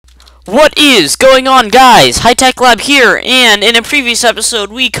What is going on, guys? High-Tech Lab here, and in a previous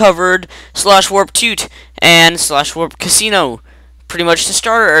episode we covered Slash Warp Toot and Slash Warp Casino, pretty much the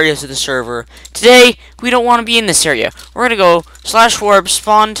starter areas of the server. Today, we don't want to be in this area. We're going to go Slash Warp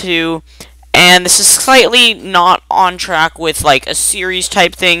Spawn 2, and this is slightly not on track with like a series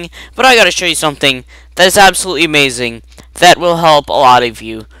type thing, but I gotta show you something that is absolutely amazing that will help a lot of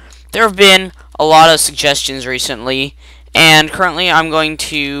you. There have been a lot of suggestions recently, and currently I'm going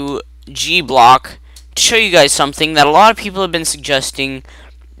to G-Block to show you guys something that a lot of people have been suggesting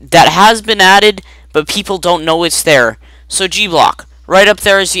that has been added, but people don't know it's there. So G-Block, right up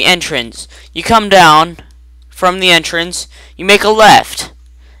there is the entrance. You come down from the entrance, you make a left,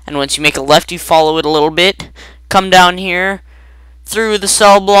 and once you make a left, you follow it a little bit, come down here, through the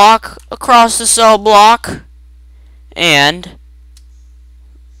cell block, across the cell block, and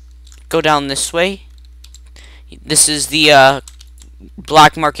go down this way. This is the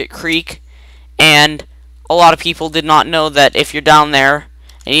Black Market Creek, and a lot of people did not know that if you're down there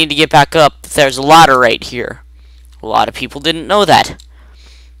and you need to get back up, there's a ladder right here. A lot of people didn't know that.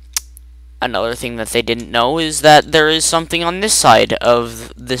 Another thing that they didn't know is that there is something on this side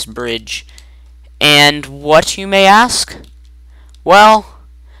of this bridge. And what, you may ask? Well,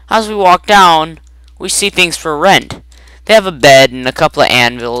 as we walk down, we see things for rent. They have a bed and a couple of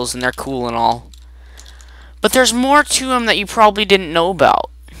anvils, and they're cool and all. But there's more to them that you probably didn't know about.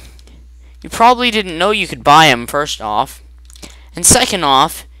 You probably didn't know you could buy them, first off. And second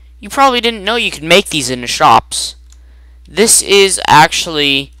off, you probably didn't know you could make these into shops. This is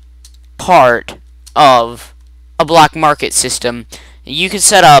actually part of a black market system. You can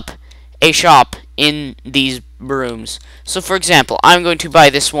set up a shop in these rooms. So for example, I'm going to buy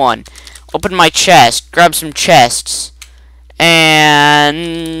this one. Open my chest, grab some chests,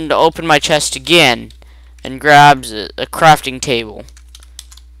 and open my chest again. And grabs a crafting table.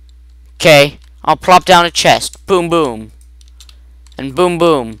 Okay, I'll plop down a chest. Boom, boom. And boom,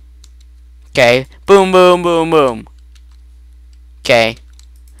 boom. Okay, boom, boom, boom, boom. Okay,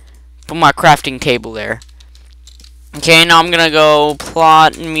 put my crafting table there. Okay, now I'm gonna go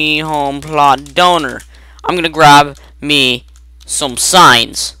plot me home, plot donor. I'm gonna grab me some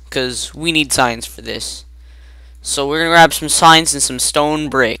signs, because we need signs for this. So we're gonna grab some signs and some stone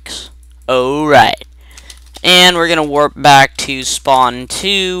bricks. Alright. And we're going to warp back to spawn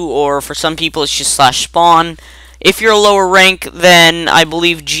 2, or for some people it's just slash spawn. If you're a lower rank than, I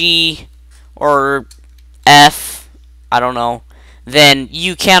believe, G or F, I don't know, then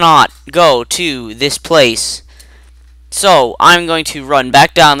you cannot go to this place. So, I'm going to run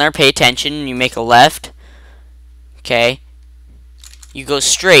back down there, pay attention, you make a left. Okay. You go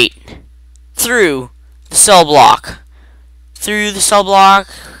straight through the cell block. Through the cell block,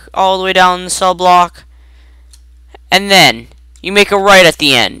 all the way down the cell block. And then, you make a right at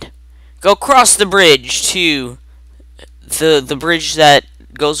the end. Go across the bridge to the bridge that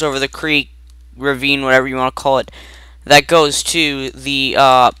goes over the creek, ravine, whatever you want to call it, that goes to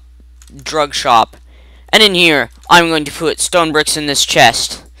the drug shop. And in here, I'm going to put stone bricks in this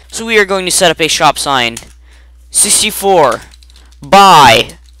chest. So we are going to set up a shop sign. 64.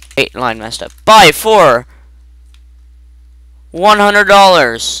 Buy. Line messed up. Buy for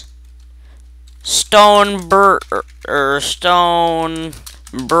 $100. Stone bricks.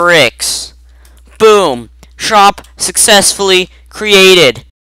 Boom. Shop successfully created.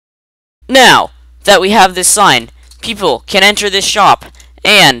 Now that we have this sign, people can enter this shop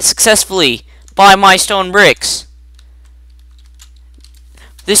and successfully buy my stone bricks.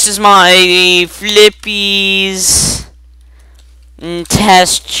 This is my Flippies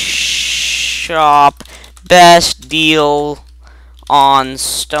test shop. Best deal on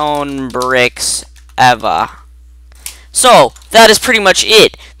stone bricks ever. So, that is pretty much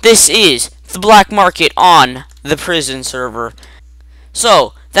it. This is the black market on the prison server.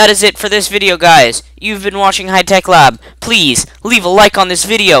 So, that is it for this video, guys. You've been watching High-Tech Lab. Please, leave a like on this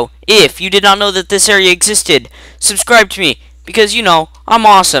video if you did not know that this area existed. Subscribe to me, because you know, I'm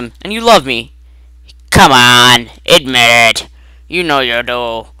awesome, and you love me. Come on, admit it. You know you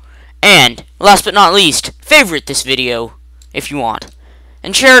do. And, last but not least, favorite this video if you want,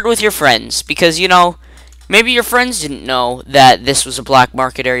 and share it with your friends, because you know, maybe your friends didn't know that this was a black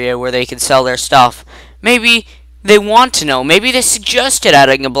market area where they could sell their stuff. Maybe they want to know. Maybe they suggested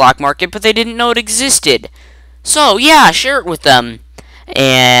adding a black market, but they didn't know it existed. So yeah, share it with them.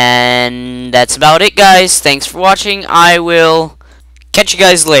 And that's about it, guys. Thanks for watching. I will catch you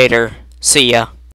guys later. See ya.